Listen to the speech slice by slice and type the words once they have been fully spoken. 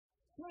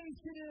Please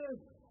can you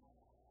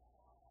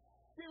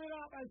give it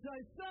up, as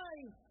they say,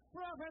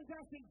 for our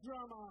fantastic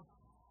drummer,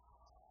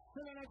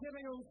 filling a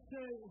typical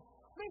suit,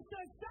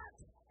 Mr. Sax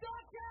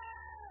Ducky!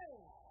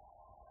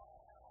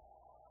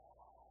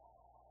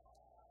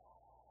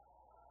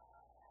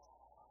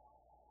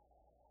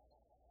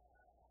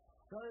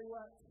 Very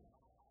wet.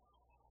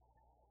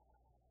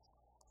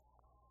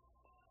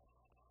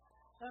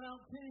 And our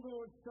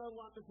keyboard's so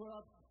wonderful.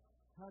 I've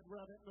had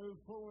Rabbit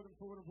move forward and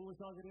forward and forward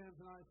again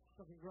tonight.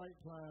 Such a great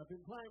player. I've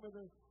been playing with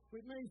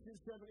me since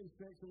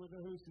 76 and with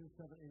The Who since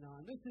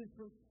 79. This is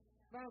from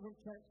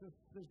Texas,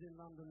 lives in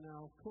London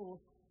now, of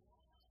course.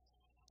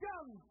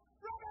 Young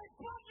Rabbit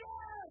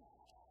Budget!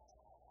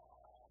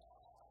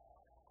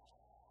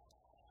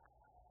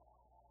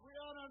 We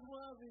are not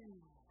worthy.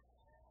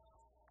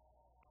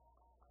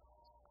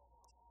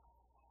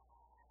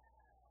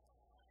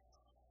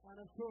 And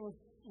of course,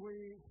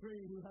 we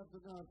three who have the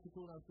nerve to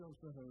call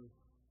ourselves The Who.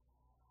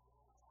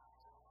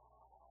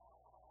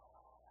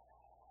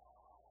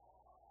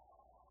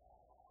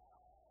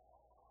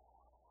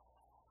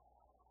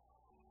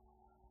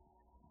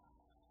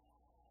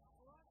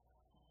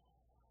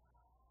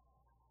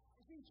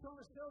 Is he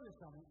trying to sell you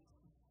something?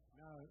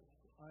 No,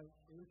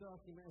 he was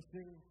asking me to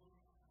sing,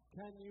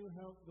 "Can you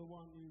help the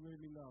one you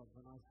really love?"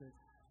 And I said,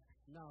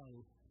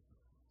 no.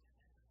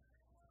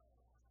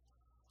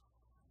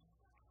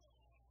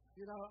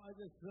 You know,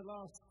 the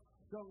last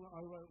song that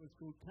I wrote was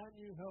called "Can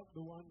You Help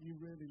the One You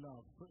Really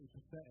Love?" Pretty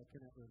pathetic,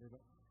 isn't it, really?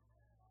 But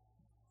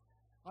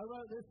I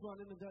wrote this one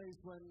in the days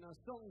when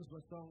songs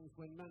were songs,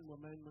 when men were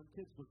men, when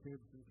kids were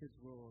kids, and kids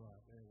were all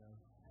right. There you go.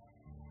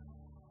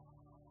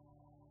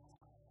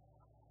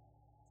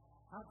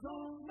 I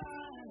don't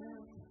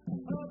mind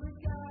other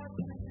guys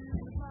that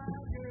use my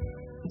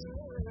girl.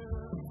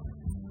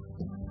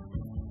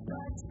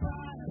 That's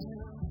fine.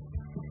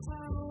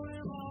 I know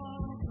them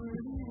all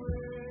pretty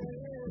well.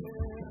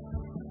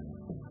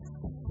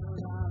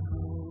 But I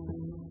know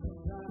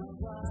that's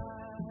why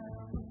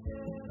I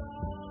get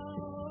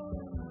all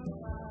in my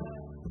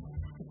life.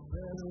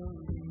 Better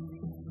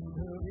leave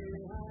her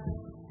behind.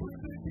 Put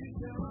the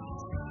kids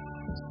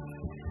alright.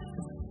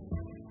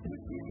 The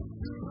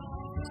kids are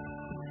alright.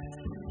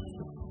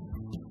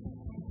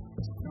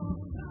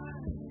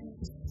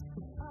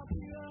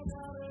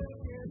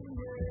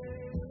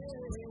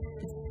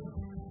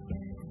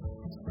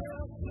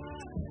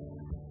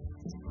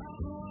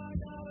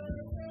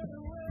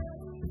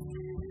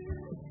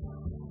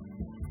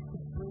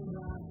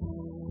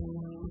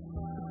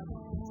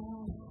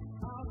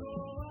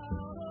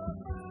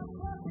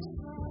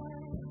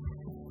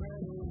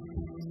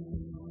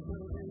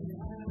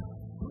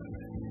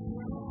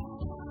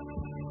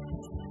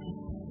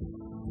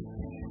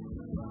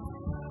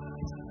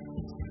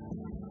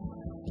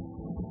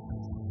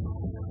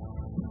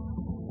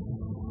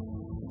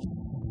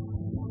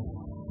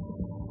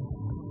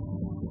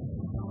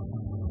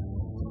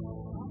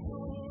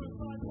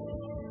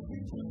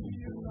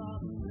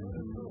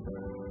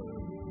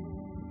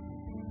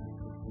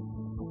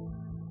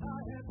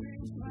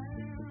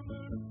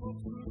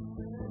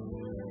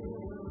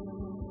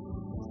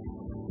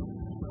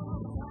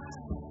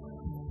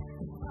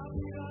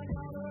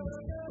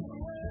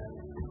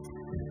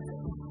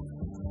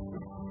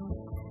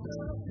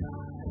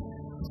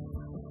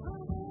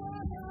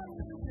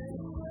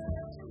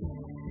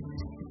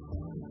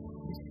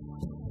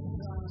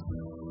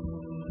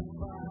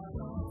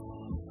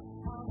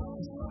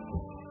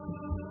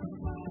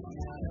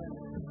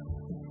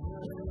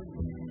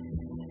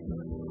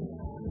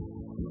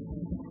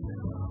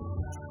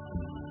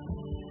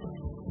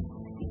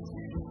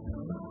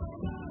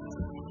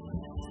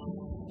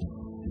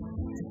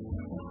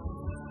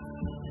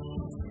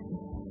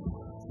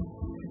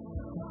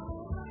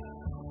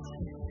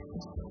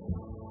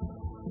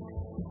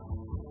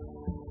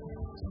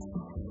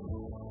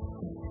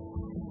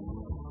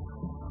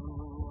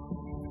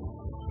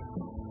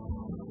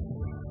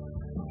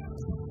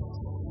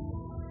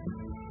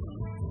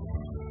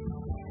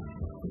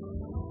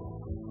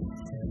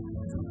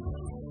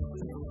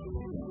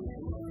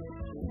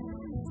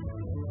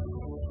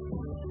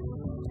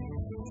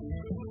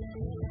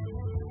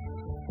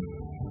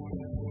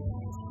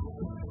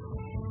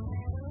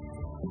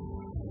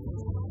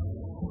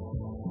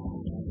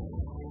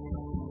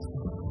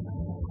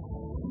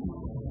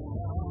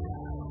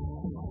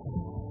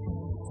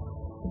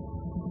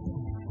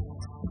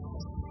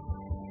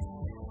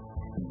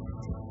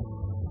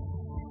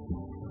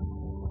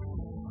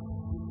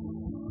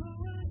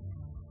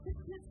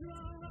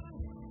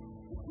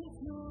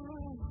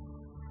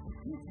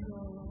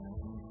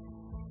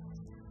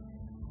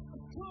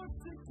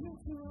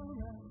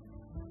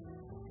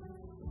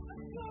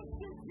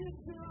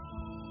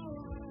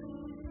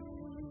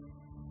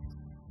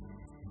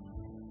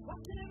 What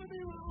can ever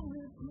be wrong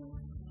with you?